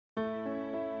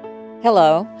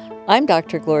Hello, I'm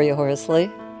Dr. Gloria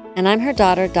Horsley. And I'm her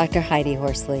daughter, Dr. Heidi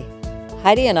Horsley.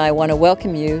 Heidi and I want to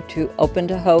welcome you to Open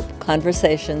to Hope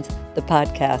Conversations, the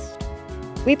podcast.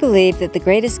 We believe that the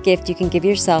greatest gift you can give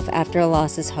yourself after a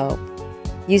loss is hope,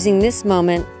 using this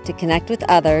moment to connect with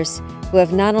others who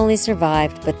have not only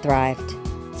survived but thrived.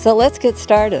 So let's get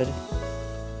started.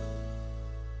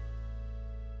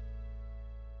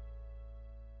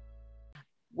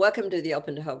 Welcome to the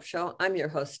Open to Hope Show. I'm your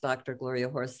host, Dr. Gloria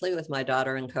Horsley, with my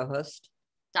daughter and co-host,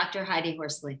 Dr. Heidi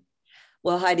Horsley.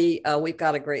 Well, Heidi, we've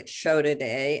got a great show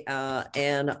today,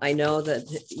 and I know that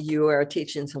you are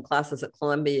teaching some classes at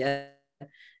Columbia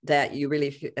that you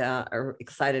really are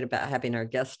excited about having our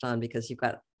guest on because you've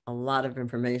got a lot of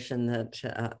information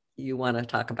that you want to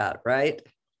talk about, right?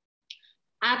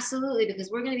 Absolutely, because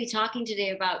we're going to be talking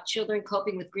today about children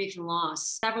coping with grief and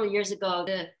loss. Several years ago,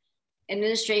 the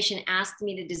administration asked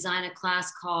me to design a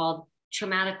class called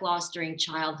Traumatic Loss During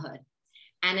Childhood.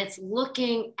 And it's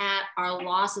looking at our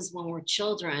losses when we're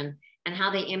children and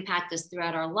how they impact us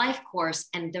throughout our life course.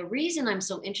 And the reason I'm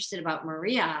so interested about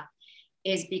Maria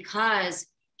is because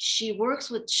she works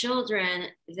with children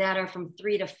that are from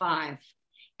 3 to 5.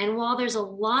 And while there's a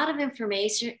lot of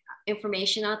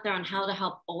information out there on how to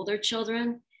help older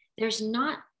children, there's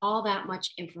not all that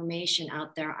much information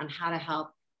out there on how to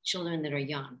help children that are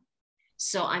young.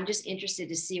 So I'm just interested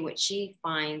to see what she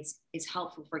finds is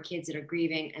helpful for kids that are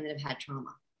grieving and that have had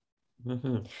trauma.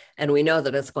 Mm-hmm. And we know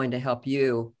that it's going to help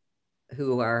you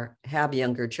who have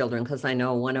younger children, because I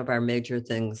know one of our major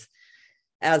things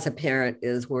as a parent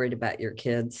is worried about your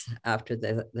kids after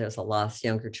there's a loss,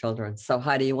 younger children. So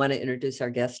Heidi, you want to introduce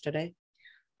our guest today?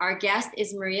 Our guest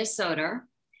is Maria Soter.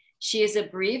 She is a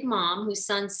bereaved mom whose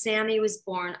son Sammy was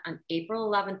born on April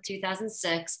 11th,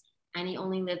 2006, and he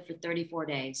only lived for 34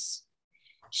 days.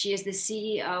 She is the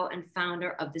CEO and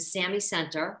founder of the Sammy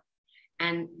Center,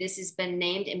 and this has been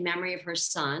named in memory of her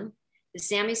son. The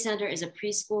Sammy Center is a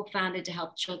preschool founded to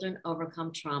help children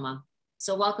overcome trauma.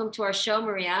 So welcome to our show,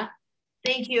 Maria.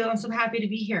 Thank you. I'm so happy to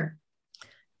be here.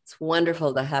 It's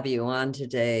wonderful to have you on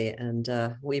today, and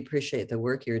we appreciate the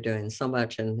work you're doing so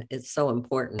much, and it's so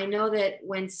important. I know that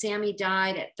when Sammy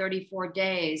died at 34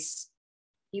 days,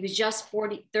 he was just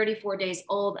 34 days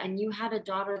old, and you had a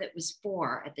daughter that was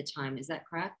 4 at the time. Is that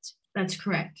correct? That's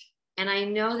correct. And I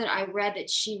know that I read that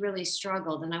she really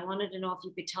struggled, and I wanted to know if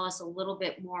you could tell us a little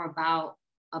bit more about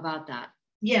that.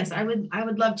 Yes, I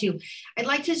would love to. I'd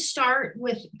like to start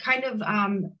with kind of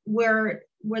where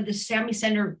the Sammy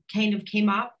Center kind of came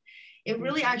up. It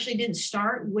really actually didn't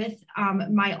start with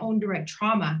my own direct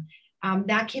trauma.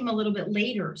 That came a little bit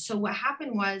later. So what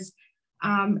happened was,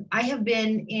 I have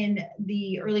been in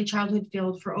the early childhood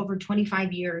field for over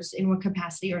 25 years in one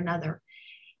capacity or another.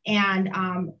 And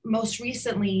most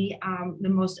recently, the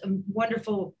most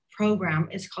wonderful program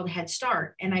is called Head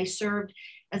Start. And I served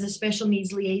as a special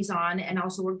needs liaison and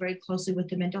also work very closely with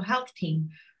the mental health team.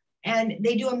 And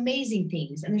they do amazing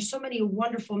things. And there's so many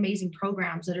wonderful, amazing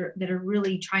programs that are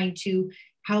really trying to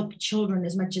help children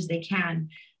as much as they can.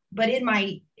 But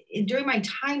during my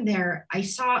time there, I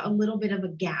saw a little bit of a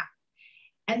gap.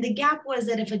 And the gap was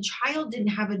that if a child didn't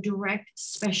have a direct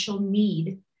special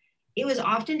need, it was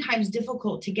oftentimes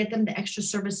difficult to get them the extra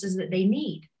services that they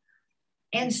need.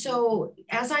 And so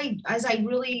as I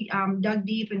really dug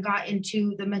deep and got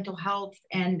into the mental health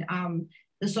and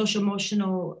the social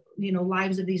emotional,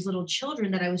 lives of these little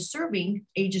children that I was serving,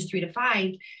 ages 3 to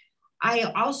 5, I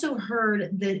also heard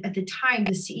at the time,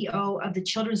 the CEO of the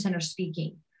Children's Center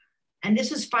speaking. And this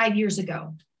was 5 years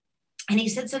ago. And he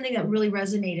said something that really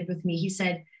resonated with me. He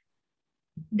said,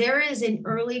 there is an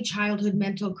early childhood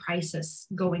mental crisis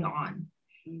going on.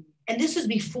 And this was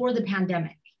before the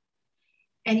pandemic.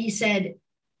 And he said,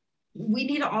 we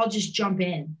need to all just jump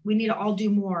in. We need to all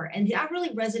do more. And that really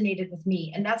resonated with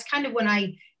me. And that's kind of when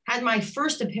I had my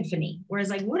first epiphany, where I was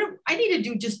like, I need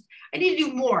to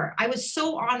do more. I was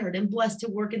so honored and blessed to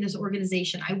work in this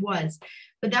organization. I was,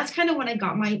 but that's kind of when I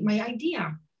got my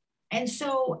idea. And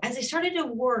so as I started to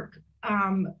work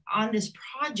on this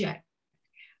project,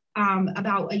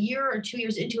 about a year or 2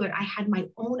 years into it, I had my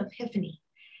own epiphany.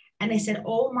 And I said,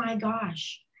 oh my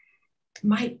gosh,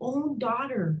 my own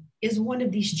daughter is one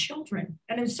of these children.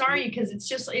 And I'm sorry, because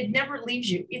it never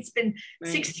leaves you. It's been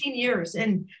 16 years.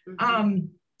 And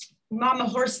Mama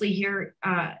Horsley here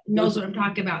knows what I'm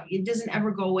talking about. It doesn't ever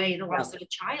go away, the loss of a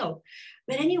child.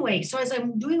 But anyway, so as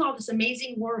I'm doing all this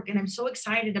amazing work, and I'm so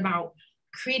excited about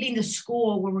creating the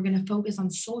school where we're going to focus on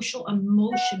social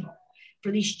emotional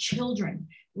for these children.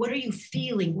 What are you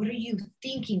feeling? What are you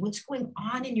thinking? What's going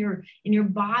on in your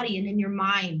body and in your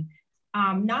mind?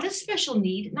 Not a special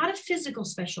need, not a physical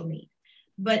special need,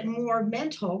 but more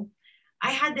mental.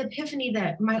 I had the epiphany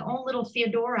that my own little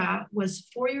Theodora was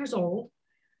 4 years old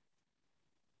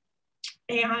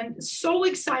and so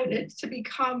excited to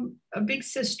become a big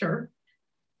sister.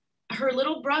 Her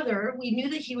little brother, we knew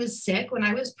that he was sick when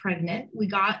I was pregnant. We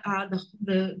got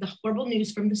the horrible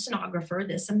news from the sonographer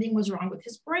that something was wrong with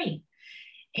his brain.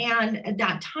 And at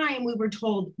that time, we were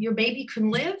told your baby can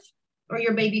live or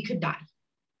your baby could die.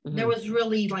 Mm-hmm. There was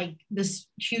really like this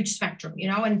huge spectrum, you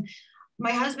know, and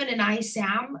my husband and I,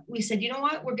 Sam, we said, you know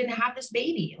what, we're going to have this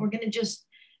baby. We're going to just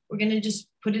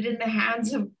put it in the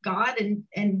hands of God,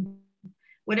 and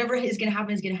whatever is going to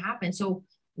happen is going to happen. So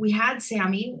we had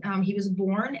Sammy. He was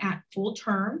born at full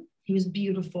term. He was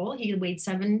beautiful. He weighed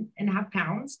 7.5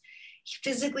 pounds.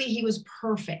 Physically, he was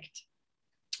perfect.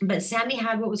 But Sammy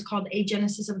had what was called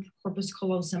agenesis of the corpus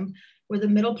callosum, where the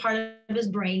middle part of his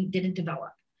brain didn't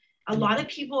develop. A lot of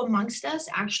people amongst us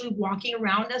actually walking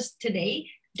around us today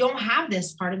don't have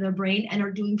this part of their brain and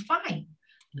are doing fine.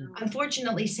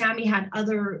 Unfortunately, Sammy had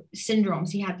other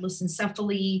syndromes. He had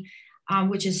lissencephaly,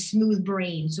 which is smooth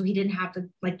brain. So he didn't have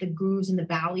the grooves and the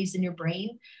valleys in your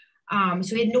brain.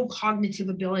 So he had no cognitive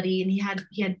ability, and he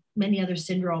had many other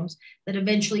syndromes that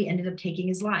eventually ended up taking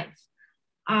his life.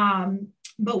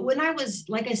 But when I was,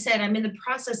 like I said, I'm in the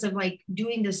process of like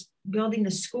doing this, building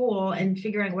the school and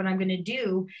figuring out what I'm going to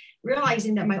do,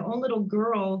 realizing that my own little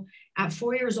girl at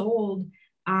 4 years old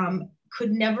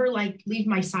could never like leave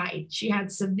my side. She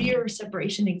had severe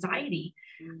separation anxiety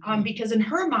because in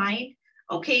her mind,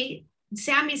 okay,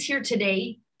 Sammy's here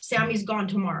today, Sammy's gone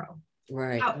tomorrow.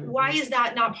 Right. Why is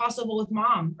that not possible with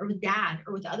mom or with dad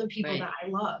or with other people that I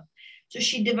love? So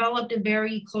she developed a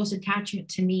very close attachment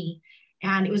to me.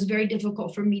 And it was very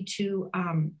difficult for me to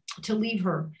leave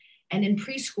her. And in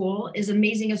preschool, as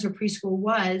amazing as her preschool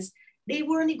was, they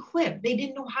weren't equipped. They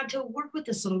didn't know how to work with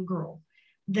this little girl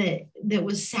that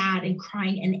was sad and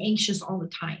crying and anxious all the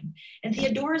time. And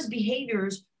Theodora's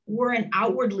behaviors weren't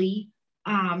outwardly,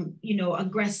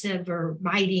 aggressive or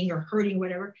biting or hurting,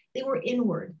 whatever. They were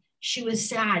inward. She was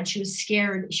sad. She was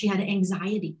scared. She had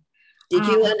anxiety. Did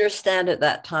you understand at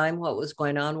that time what was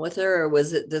going on with her, or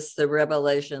was it this the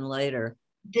revelation later?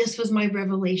 This was my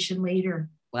revelation later.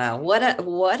 Wow,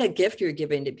 what a gift you're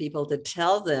giving to people to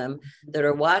tell them that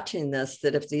are watching this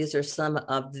that if these are some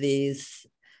of these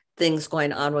things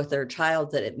going on with their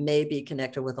child, that it may be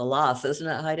connected with a loss, isn't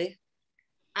it, Heidi?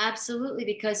 Absolutely,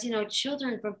 because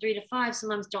children from 3 to 5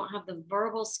 sometimes don't have the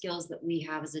verbal skills that we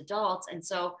have as adults, and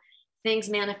so things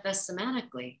manifest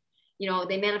somatically.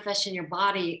 They manifest in your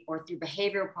body or through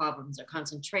behavioral problems or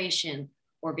concentration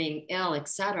or being ill,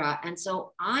 etc. And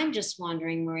so I'm just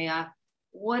wondering, Maria,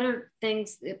 what are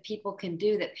things that people can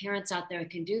do, that parents out there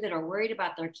can do, that are worried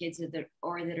about their kids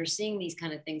or that are seeing these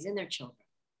kind of things in their children?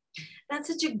 That's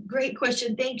such a great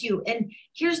question. Thank you. And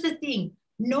here's the thing.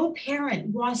 No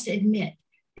parent wants to admit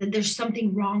that there's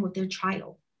something wrong with their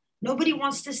child. Nobody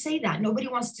wants to say that. Nobody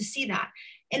wants to see that.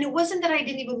 And it wasn't that I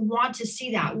didn't even want to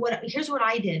see that. Here's what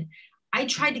I did. I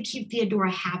tried to keep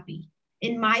Theodora happy.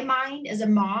 In my mind, as a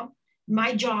mom,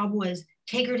 my job was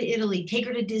take her to Italy, take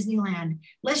her to Disneyland.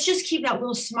 Let's just keep that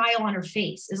little smile on her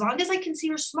face. As long as I can see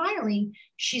her smiling,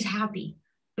 she's happy.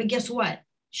 But guess what?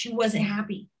 She wasn't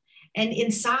happy. And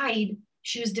inside,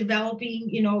 she was developing,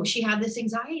 she had this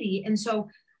anxiety. And so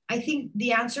I think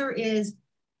the answer is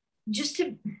just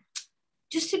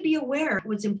to be aware.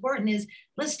 What's important is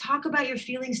let's talk about your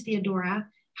feelings, Theodora.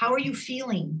 How are you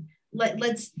feeling?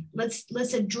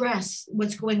 Let's address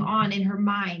what's going on in her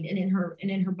mind and in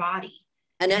her body.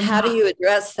 And then how do you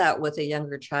address that with a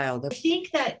younger child? I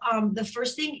think that the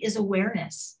first thing is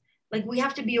awareness. Like we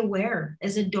have to be aware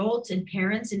as adults and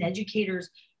parents and educators.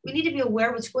 We need to be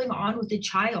aware what's going on with the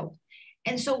child.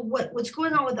 And so what's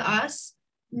going on with us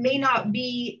may not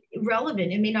be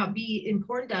relevant. It may not be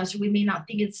important to us, or we may not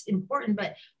think it's important,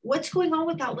 but what's going on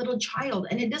with that little child?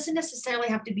 And it doesn't necessarily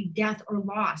have to be death or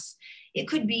loss. It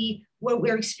could be what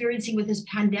we're experiencing with this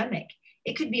pandemic.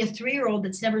 It could be a 3-year-old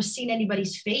that's never seen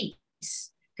anybody's face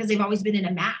because they've always been in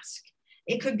a mask.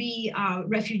 It could be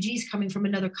refugees coming from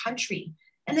another country.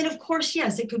 And then of course,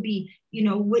 yes, it could be,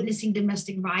 witnessing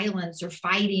domestic violence or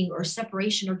fighting or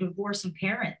separation or divorce of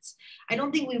parents. I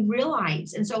don't think we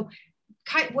realize. And so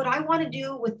what I want to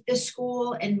do with this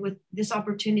school and with this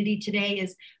opportunity today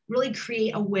is really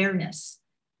create awareness.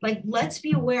 Like, let's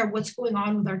be aware of what's going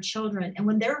on with our children. And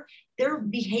when they're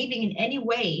behaving in any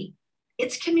way,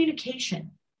 it's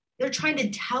communication. They're trying to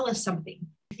tell us something.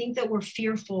 I think that we're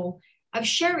fearful of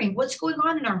sharing what's going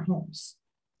on in our homes.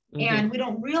 Mm-hmm. And we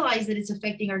don't realize that it's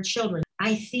affecting our children.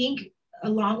 I think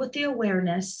along with the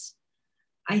awareness,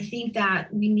 I think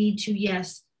that we need to,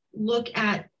 yes, look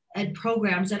at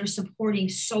programs that are supporting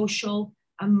social,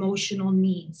 emotional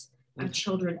needs. of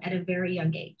children at a very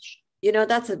young age. You know,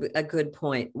 that's a good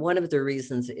point. One of the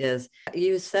reasons is,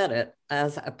 you said it,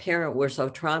 as a parent, we're so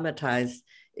traumatized.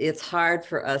 It's hard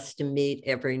for us to meet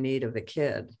every need of a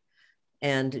kid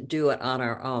and do it on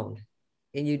our own.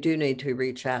 And you do need to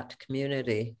reach out to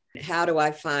community. How do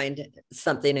I find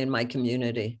something in my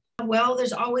community? Well,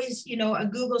 there's always, a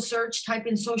Google search, type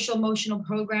in social emotional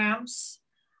programs.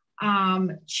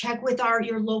 Check with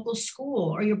your local school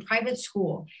or your private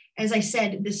school. As I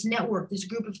said, this network, this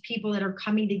group of people that are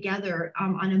coming together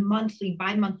on a monthly,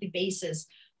 bi-monthly basis,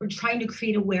 we're trying to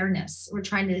create awareness. We're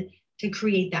trying to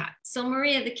create that. So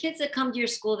Maria, the kids that come to your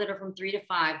school that are from 3 to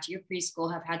 5 to your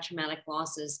preschool have had traumatic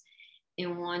losses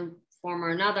in one form or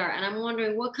another. And I'm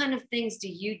wondering, what kind of things do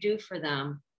you do for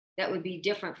them that would be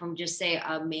different from just, say,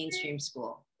 a mainstream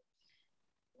school?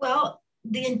 Well,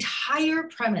 the entire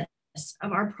premise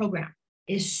of our program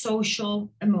is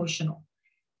social emotional.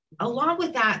 Along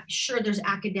with that, sure, there's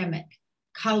academic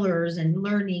colors and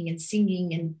learning and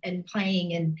singing and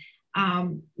playing and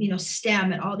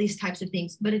STEM and all these types of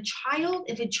things. But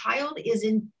if a child is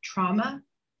in trauma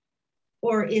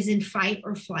or is in fight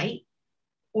or flight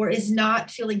or is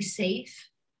not feeling safe,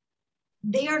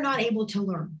 they are not able to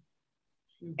learn.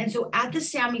 And so at the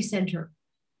Sammy Center,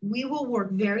 we will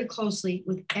work very closely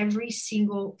with every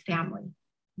single family.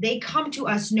 They come to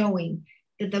us knowing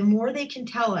that the more they can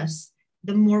tell us,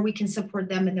 the more we can support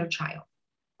them and their child.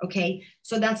 Okay,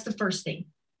 so that's the first thing.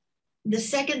 The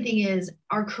second thing is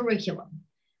our curriculum.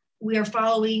 We are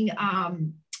following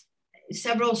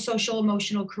several social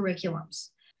emotional curriculums.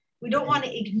 We don't want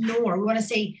to ignore, we want to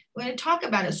say, we're going to talk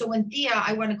about it. So when Thea,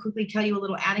 I want to quickly tell you a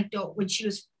little anecdote. When she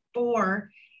was 4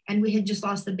 and we had just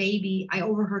lost the baby, I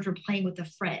overheard her playing with a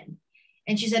friend.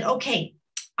 And she said, okay,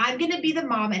 I'm going to be the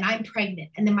mom and I'm pregnant.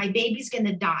 And then my baby's going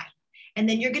to die. And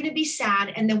then you're going to be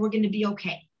sad. And then we're going to be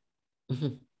okay.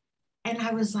 Mm-hmm. And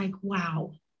I was like,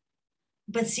 wow.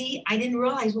 But see, I didn't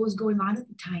realize what was going on at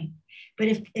the time. But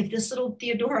if this little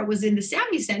Theodora was in the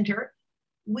Sammy Center,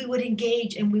 we would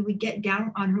engage and we would get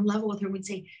down on her level with her. We'd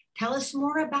say, tell us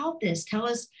more about this. Tell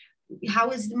us,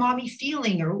 how is mommy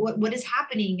feeling, or what is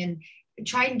happening? And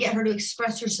try and get her to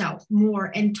express herself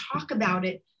more and talk about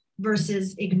it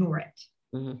versus ignore it.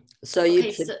 Mm-hmm. So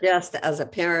you suggest as a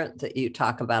parent that you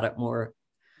talk about it more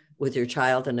with your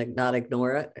child and not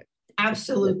ignore it?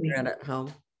 Absolutely. At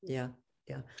home. Yeah.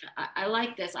 Yeah. I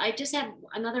like this. I just have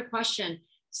another question.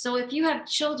 So if you have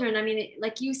children, I mean,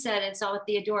 like you said, and saw with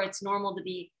Theodora, it's normal to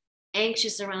be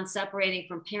anxious around separating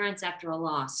from parents after a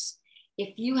loss.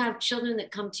 If you have children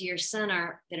that come to your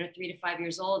center that are 3 to 5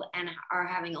 years old and are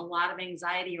having a lot of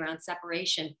anxiety around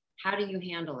separation, how do you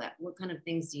handle it? What kind of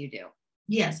things do you do?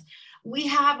 Yes, we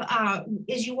have,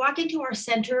 as you walk into our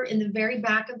center, in the very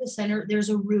back of the center, there's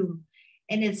a room,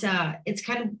 and it's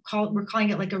kind of called, we're calling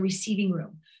it like a receiving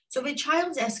room. So if a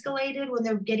child's escalated when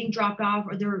they're getting dropped off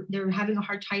or they're having a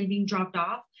hard time being dropped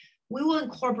off, we will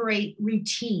incorporate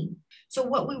routine. So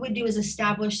what we would do is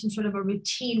establish some sort of a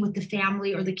routine with the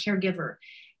family or the caregiver.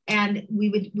 And we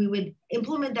would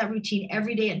implement that routine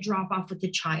every day at drop off with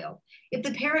the child. If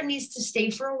the parent needs to stay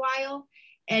for a while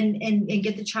and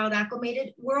get the child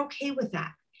acclimated, we're okay with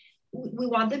that. We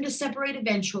want them to separate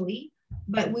eventually,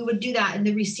 but we would do that in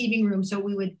the receiving room. So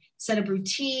we would set up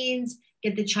routines,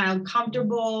 get the child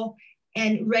comfortable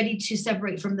and ready to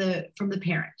separate from the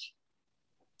parent.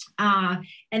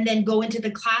 And then go into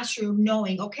the classroom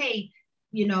knowing, okay,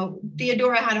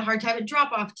 Theodora had a hard time at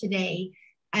drop off today.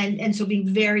 And so being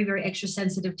very, very extra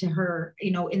sensitive to her,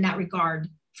 in that regard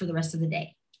for the rest of the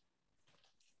day.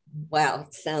 Wow,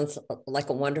 sounds like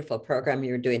a wonderful program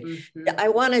you're doing. Mm-hmm. I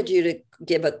wanted you to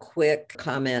give a quick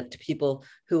comment to people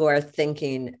who are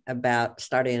thinking about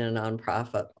starting a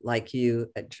nonprofit like you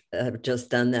have just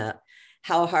done that.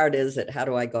 How hard is it? How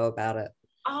do I go about it?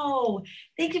 Oh,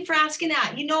 thank you for asking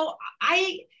that.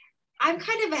 I'm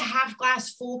kind of a half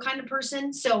glass full kind of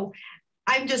person. So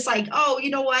I'm just like, oh, you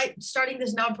know what? Starting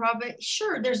this nonprofit,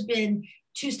 sure, there's been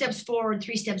 2 steps forward,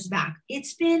 3 steps back.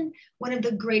 It's been one of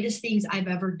the greatest things I've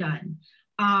ever done.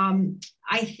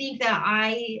 I think that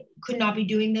I could not be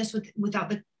doing this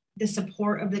without the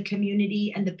support of the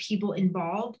community and the people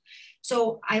involved.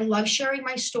 So I love sharing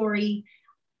my story.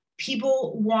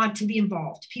 People want to be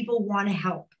involved. People want to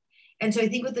help. And so I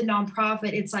think with the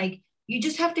nonprofit, it's like, you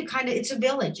just have to it's a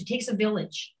village. It takes a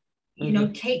village,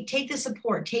 Mm-hmm. take the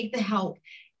support, take the help,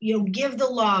 give the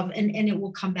love and it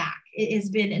will come back. It has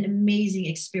been an amazing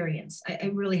experience.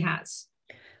 It really has.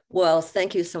 Well,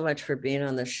 thank you so much for being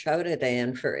on the show today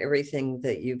and for everything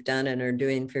that you've done and are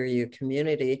doing for your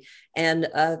community. And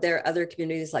there are other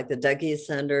communities like the Dougie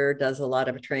Center does a lot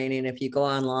of training. If you go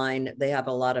online, they have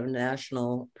a lot of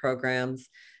national programs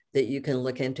that you can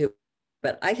look into.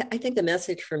 But I think the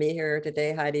message for me here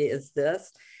today, Heidi, is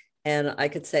this, and I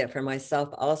could say it for myself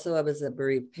also, I was a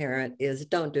bereaved parent, is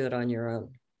don't do it on your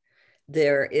own.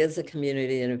 There is a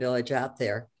community and a village out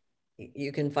there.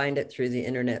 You can find it through the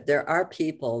internet. There are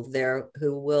people there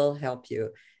who will help you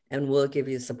and will give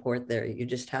you support there. You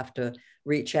just have to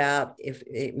reach out. If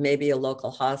it may be a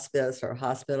local hospice or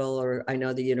hospital, or I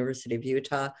know the University of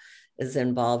Utah is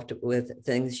involved with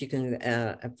things. You can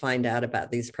find out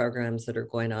about these programs that are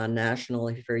going on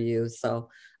nationally for you. So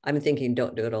I'm thinking,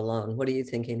 don't do it alone. What are you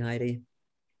thinking, Heidi?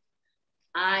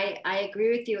 I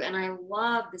agree with you. And I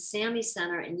love the Sammy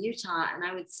Center in Utah. And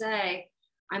I would say,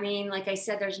 I mean, like I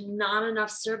said, there's not enough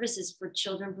services for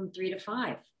children from 3 to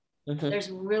 5. Mm-hmm. There's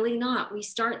really not. We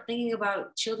start thinking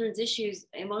about children's issues,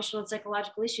 emotional and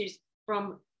psychological issues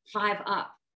from 5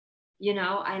 up, you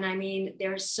know? And I mean,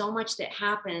 there's so much that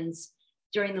happens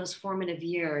during those formative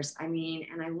years. I mean,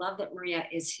 and I love that Maria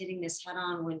is hitting this head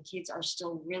on when kids are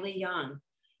still really young.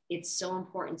 It's so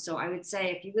important. So I would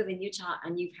say if you live in Utah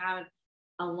and you've had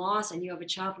a loss and you have a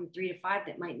child from 3 to 5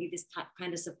 that might need this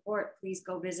kind of support, please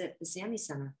go visit the Sammy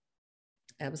Center.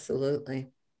 Absolutely.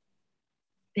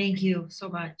 Thank you so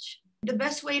much. The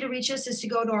best way to reach us is to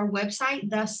go to our website,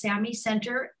 the Sammy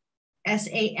Center,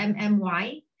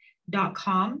 SAMMY.com.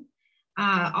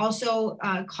 Also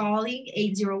calling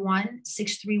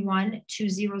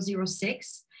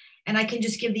 801-631-2006. And I can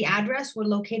just give the address. We're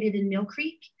located in Mill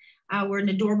Creek. We're an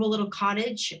adorable little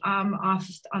cottage off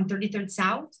on 33rd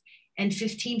South and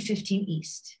 1515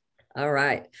 East. All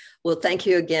right. Well, thank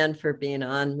you again for being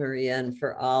on, Maria, and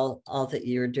for all that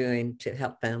you're doing to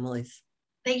help families.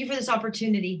 Thank you for this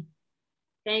opportunity.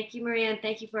 Thank you, Maria, and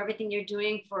thank you for everything you're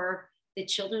doing for the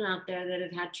children out there that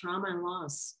have had trauma and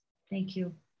loss. Thank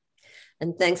you.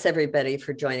 And thanks, everybody,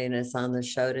 for joining us on the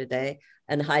show today.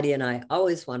 And Heidi and I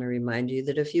always want to remind you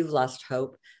that if you've lost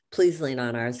hope, please lean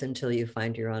on ours until you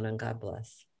find your own, and God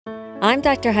bless. I'm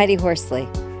Dr. Heidi Horsley.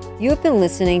 You have been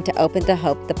listening to Open to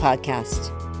Hope, the podcast.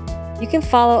 You can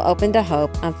follow Open to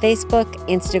Hope on Facebook,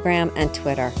 Instagram, and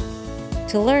Twitter.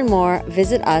 To learn more,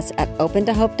 visit us at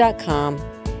opentohope.com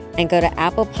and go to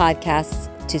Apple Podcasts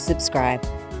to subscribe.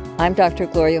 I'm Dr.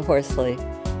 Gloria Horsley.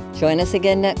 Join us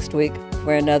again next week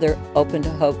for another Open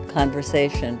to Hope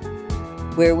conversation,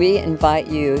 where we invite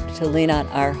you to lean on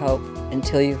our hope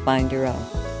until you find your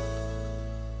own.